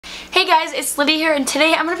Hey guys, it's Lydia here, and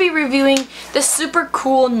today I'm going to be reviewing this super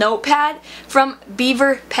cool notepad from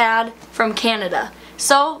BeaverPad from Canada.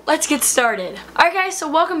 So let's get started. Alright guys, so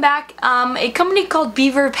welcome back. A company called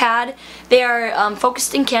BeaverPad, they are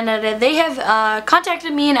focused in Canada. They have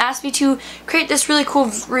contacted me and asked me to create this really cool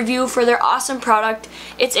review for their awesome product.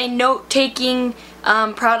 It's a note-taking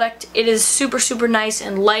product. It is super nice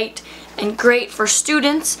and light and great for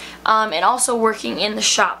students and also working in the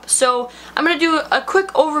shop. So I'm going to do a quick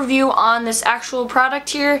overview on this actual product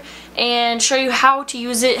here and show you how to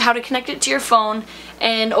use it, how to connect it to your phone,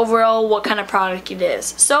 and overall what kind of product it is.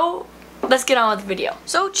 So let's get on with the video.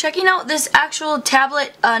 So checking out this actual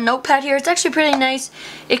tablet notepad here, it's actually pretty nice.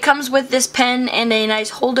 It comes with this pen and a nice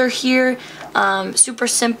holder here. Super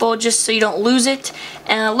simple, just so you don't lose it.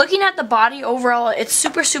 And looking at the body overall, it's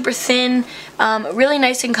super thin, really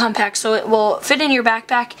nice and compact, so it will fit in your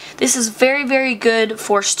backpack. This is very good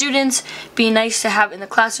for students. Be nice to have in the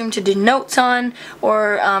classroom to do notes on,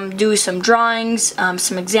 or do some drawings,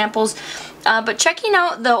 some examples. But checking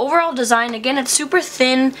out the overall design, again, it's super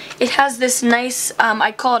thin. It has this nice,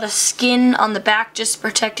 I call it a skin on the back just to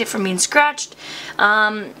protect it from being scratched.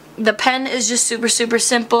 The pen is just super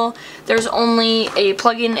simple. There's only a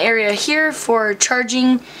plug-in area here for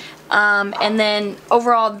charging, and then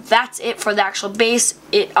overall that's it for the actual base.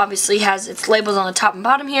 It obviously has its labels on the top and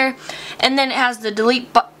bottom here, and then it has the delete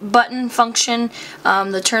button function,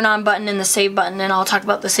 the turn on button, and the save button, and I'll talk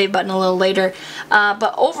about the save button a little later.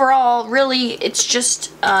 But overall, really, it's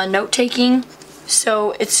just note-taking.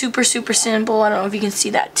 So it's super simple. I don't know if you can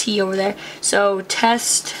see that T over there. So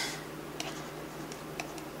test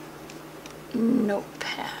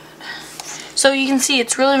notepad. So you can see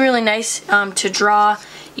it's really nice to draw.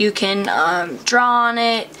 You can draw on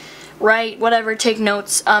it, write, whatever, take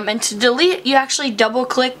notes. And to delete, you actually double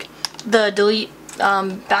click the delete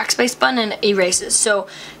backspace button and it erases. So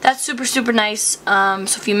that's super nice. So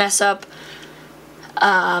if you mess up,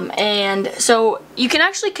 and so you can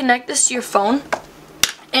actually connect this to your phone,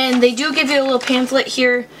 and they do give you a little pamphlet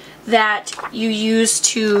here that you use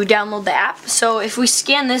to download the app. So if we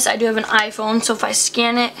scan this, I do have an iPhone, so if I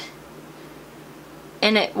scan it,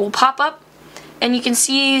 and it will pop up, and you can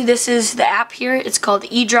see this is the app here. It's called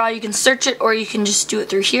eDraw. You can search it, or you can just do it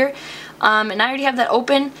through here. And I already have that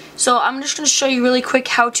open, so I'm just going to show you really quick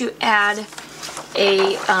how to add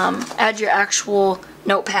your actual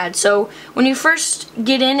notepad. So when you first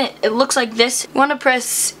get in, it looks like this. You want to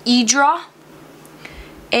press eDraw.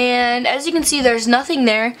 And as you can see, there's nothing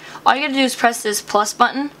there. All you gotta do is press this plus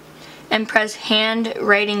button and press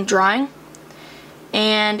handwriting drawing,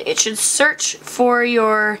 and it should search for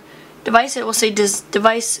your device. It will say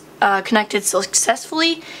device connected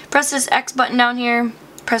successfully. Press this X button down here,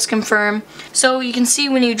 press confirm. So you can see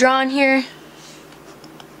when you draw in here,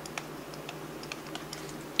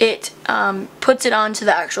 it puts it onto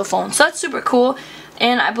the actual phone. So that's super cool,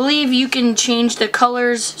 and I believe you can change the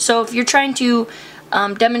colors. So if you're trying to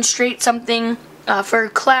demonstrate something for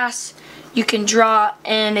class, you can draw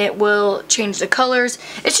and it will change the colors.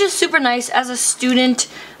 It's just super nice. As a student,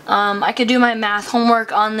 I could do my math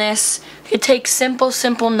homework on this. I could take simple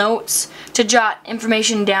notes to jot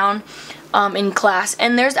information down in class.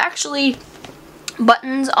 And there's actually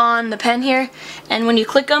buttons on the pen here, and when you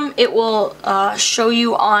click them, it will show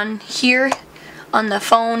you on here on the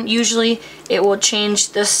phone. Usually it will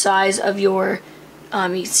change the size of your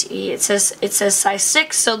you see it says size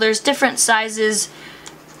 6, so there's different sizes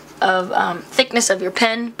of thickness of your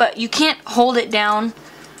pen, but you can't hold it down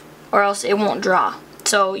or else it won't draw.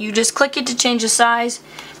 So you just click it to change the size.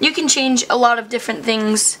 You can change a lot of different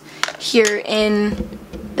things here in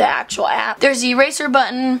the actual app. There's the eraser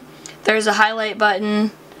button, there's a highlight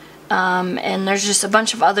button, and there's just a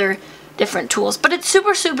bunch of other different tools. But it's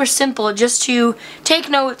super simple just to take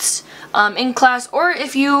notes in class, or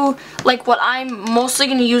if you, like what I'm mostly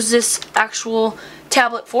going to use this actual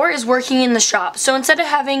tablet for, is working in the shop. So instead of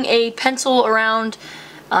having a pencil around,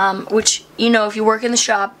 which, you know, if you work in the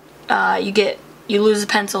shop, you lose the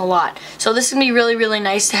pencil a lot. So this is going to be really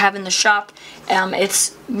nice to have in the shop.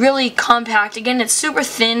 It's really compact. Again, it's super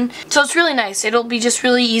thin, so it's really nice. It'll be just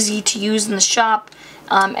really easy to use in the shop.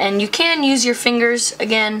 And you can use your fingers,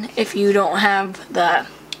 again, if you don't have the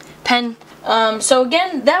pen. So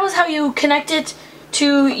again, that was how you connect it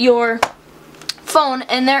to your phone.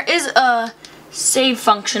 And there is a save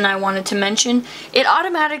function I wanted to mention. It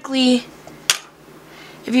automatically,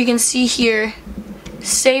 if you can see here,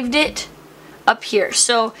 saved it up here.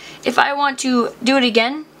 So if I want to do it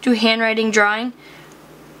again, do handwriting drawing,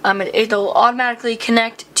 it'll automatically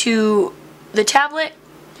connect to the tablet.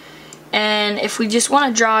 And if we just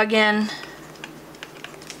want to draw again,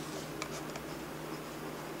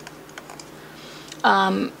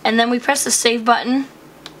 and then we press the save button,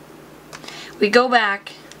 we go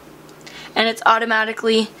back, and it's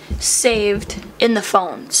automatically saved in the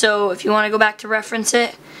phone. So if you want to go back to reference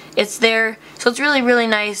it, it's there. So it's really, really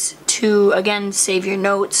nice to, again, save your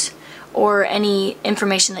notes or any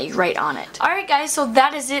information that you write on it. Alright guys, so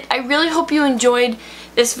that is it. I really hope you enjoyed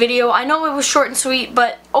this video. I know it was short and sweet,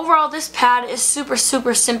 but overall this pad is super,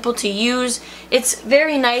 super simple to use. It's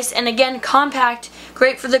very nice and, again, compact,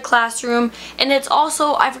 great for the classroom, and it's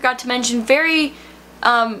also, I forgot to mention, very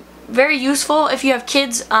useful if you have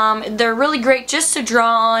kids. They're really great just to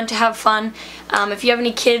draw on, to have fun. If you have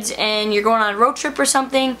any kids and you're going on a road trip or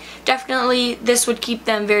something, definitely this would keep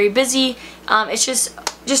them very busy. It's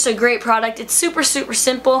just a great product. It's super, super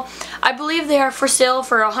simple. I believe they are for sale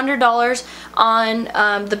for $100 on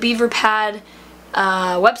the BeaverPad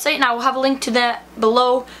website, and I will have a link to that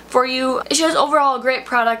below for you. It's just overall a great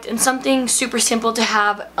product and something super simple to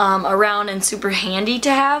have around and super handy to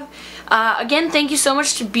have. Again, thank you so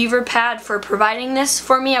much to BeaverPad for providing this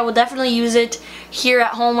for me. I will definitely use it here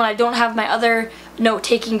at home when I don't have my other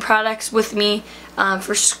note-taking products with me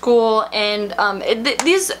for school, and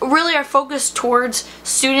these really are focused towards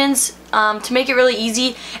students to make it really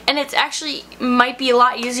easy, and it's actually might be a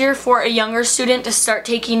lot easier for a younger student to start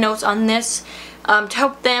taking notes on this to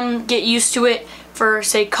help them get used to it for,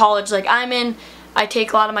 say, college like I'm in. I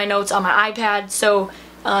take a lot of my notes on my iPad, so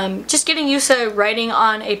just getting used to writing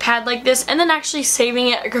on a pad like this and then actually saving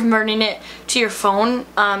it or converting it to your phone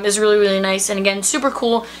is really, really nice, and again, super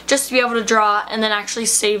cool just to be able to draw and then actually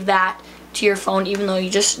save that to your phone even though you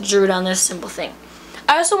just drew it on this simple thing.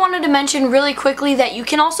 I also wanted to mention really quickly that you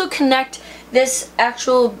can also connect this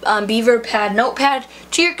actual BeaverPad notepad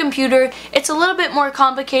to your computer. It's a little bit more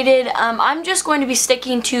complicated. I'm just going to be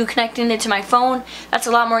sticking to connecting it to my phone. That's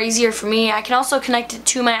a lot more easier for me. I can also connect it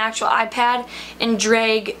to my actual iPad and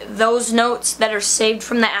drag those notes that are saved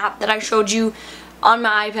from the app that I showed you on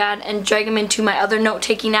my iPad and drag them into my other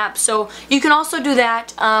note-taking app. So you can also do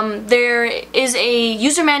that. There is a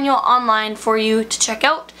user manual online for you to check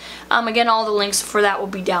out. Again, all the links for that will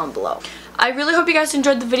be down below. I really hope you guys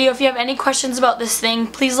enjoyed the video. If you have any questions about this thing,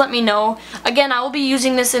 please let me know. Again, I will be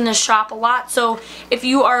using this in the shop a lot, so if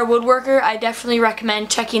you are a woodworker, I definitely recommend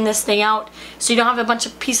checking this thing out so you don't have a bunch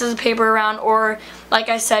of pieces of paper around, or like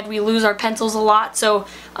I said, we lose our pencils a lot, so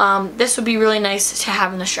this would be really nice to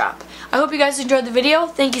have in the shop. I hope you guys enjoyed the video.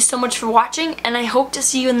 Thank you so much for watching, and I hope to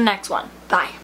see you in the next one. Bye.